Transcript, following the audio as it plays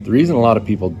The reason a lot of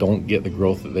people don't get the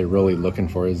growth that they're really looking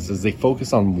for is they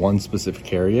focus on one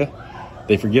specific area.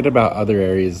 They forget about other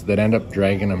areas that end up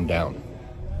dragging them down.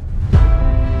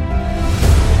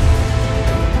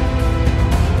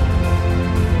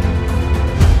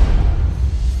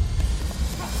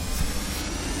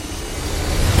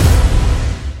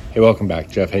 Hey, welcome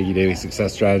back. Jeff Hagee, Daily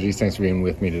Success Strategies. Thanks for being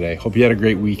with me today. Hope you had a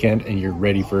great weekend and you're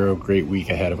ready for a great week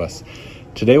ahead of us.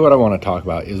 Today, what I want to talk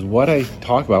about is what I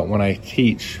talk about when I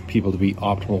teach people to be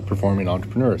optimal performing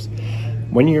entrepreneurs.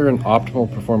 When you're an optimal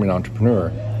performing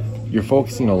entrepreneur, you're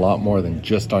focusing a lot more than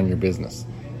just on your business.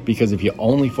 Because if you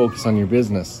only focus on your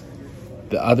business,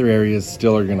 the other areas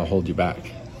still are going to hold you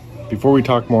back. Before we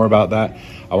talk more about that,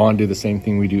 I want to do the same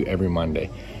thing we do every Monday.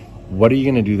 What are you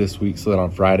going to do this week so that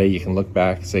on Friday you can look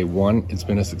back and say, 1, it's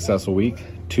been a successful week.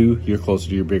 2, you're closer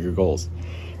to your bigger goals.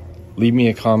 Leave me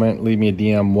a comment, leave me a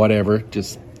DM, whatever.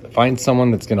 Just find someone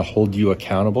that's going to hold you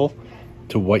accountable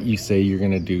to what you say you're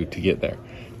going to do to get there.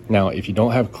 Now, if you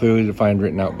don't have clearly defined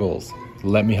written out goals,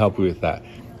 let me help you with that.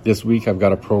 This week, I've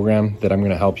got a program that I'm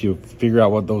going to help you figure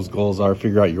out what those goals are,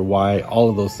 figure out your why, all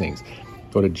of those things.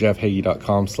 Go to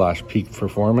jeffhagee.com/peak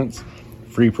performance.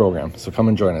 Free program. So come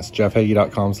and join us.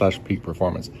 jeffhagee.com/peak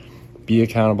performance. Be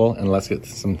accountable and let's get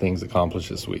some things accomplished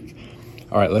this week.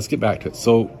 All right, let's get back to it.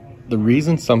 So the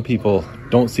reason some people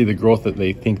don't see the growth that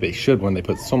they think they should when they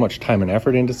put so much time and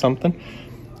effort into something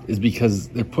is because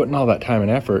they're putting all that time and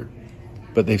effort,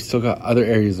 but they've still got other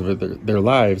areas of their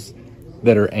lives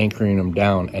that are anchoring them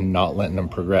down and not letting them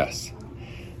progress.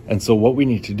 And so what we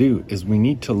need to do is we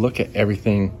need to look at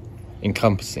everything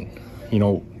encompassing.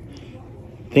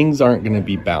 Things aren't going to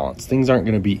be balanced. Things aren't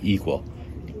going to be equal,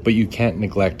 but you can't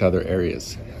neglect other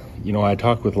areas. I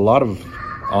talk with a lot of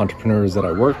entrepreneurs that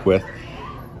I work with,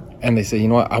 and they say,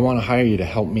 I want to hire you to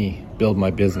help me build my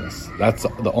business. That's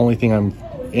the only thing I'm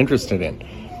interested in.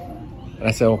 And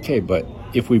I said, okay, but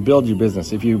if we build your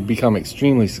business, if you become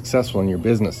extremely successful in your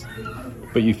business,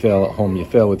 but you fail at home, you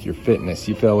fail with your fitness,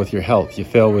 you fail with your health, you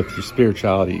fail with your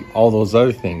spirituality, all those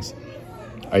other things,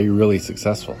 are you really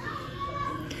successful?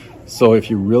 So if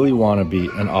you really want to be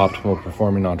an optimal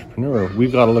performing entrepreneur,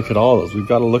 we've got to look at all those. We've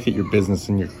got to look at your business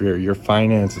and your career, your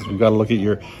finances. We've got to look at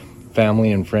your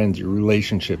family and friends, your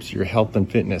relationships, your health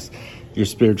and fitness, your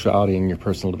spirituality and your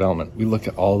personal development. We look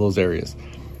at all those areas.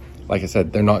 Like I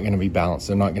said, they're not going to be balanced.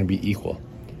 They're not going to be equal,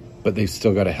 but they've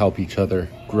still got to help each other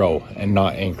grow and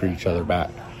not anchor each other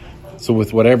back. So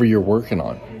with whatever you're working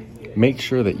on, make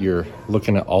sure that you're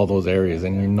looking at all those areas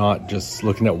and you're not just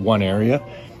looking at one area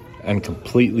and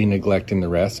completely neglecting the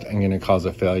rest and going to cause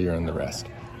a failure in the rest.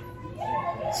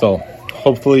 So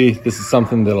hopefully this is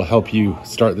something that'll help you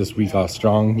start this week off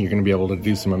strong. You're going to be able to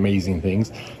do some amazing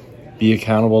things. Be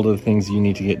accountable to the things you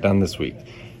need to get done this week.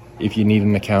 If you need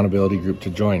an accountability group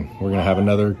to join, we're going to have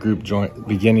another group join the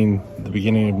beginning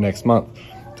of next month.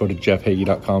 Go to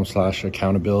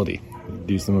jeffhagee.com/accountability.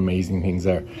 Do some amazing things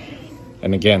there.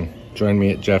 And again, join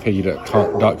me at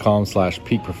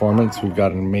jeffhagee.com/peak performance. We've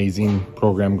got an amazing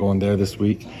program going there this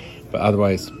week. But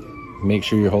otherwise, make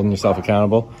sure you're holding yourself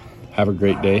accountable. Have a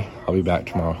great day. I'll be back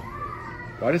tomorrow.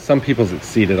 Why do some people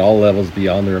succeed at all levels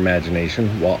beyond their imagination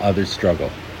while others struggle?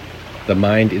 The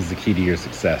mind is the key to your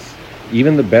success.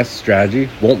 Even the best strategy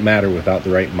won't matter without the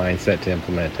right mindset to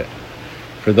implement it.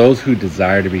 For those who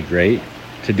desire to be great,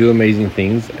 to do amazing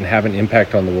things, and have an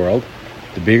impact on the world,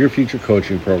 the Bigger Future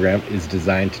Coaching Program is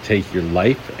designed to take your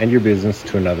life and your business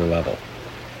to another level.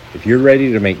 If you're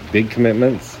ready to make big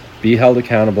commitments, be held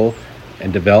accountable,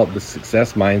 and develop the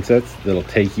success mindsets that'll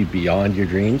take you beyond your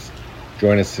dreams,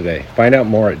 join us today. Find out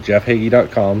more at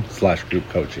jeffhagee.com/group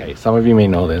coaching. Hey, some of you may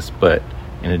know this, but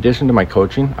in addition to my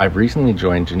coaching, I've recently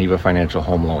joined Geneva Financial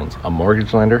Home Loans, a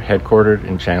mortgage lender headquartered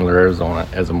in Chandler, Arizona,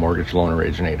 as a mortgage loan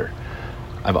originator.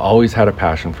 I've always had a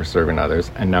passion for serving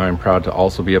others, and now I'm proud to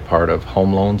also be a part of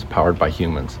Home Loans Powered by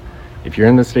Humans. If you're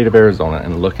in the state of Arizona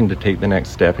and looking to take the next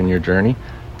step in your journey,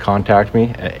 contact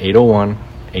me at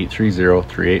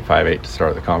 801-830-3858 to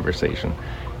start the conversation.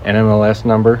 NMLS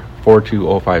number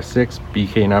 42056,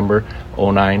 BK number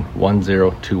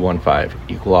 0910215,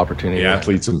 equal opportunity.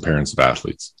 Athletes and parents of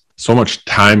athletes. So much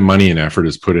time, money, and effort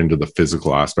is put into the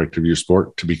physical aspect of your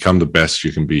sport to become the best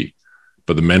you can be.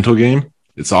 But the mental game,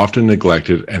 it's often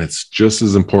neglected, and it's just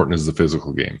as important as the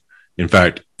physical game. In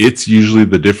fact, it's usually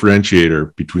the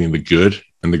differentiator between the good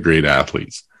and the great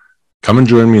athletes. Come and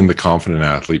join me in the Confident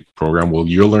Athlete program where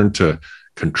you'll learn to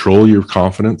control your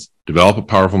confidence, develop a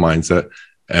powerful mindset,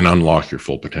 and unlock your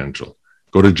full potential.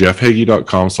 Go to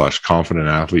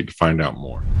jeffhagee.com/confidentathlete to find out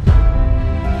more.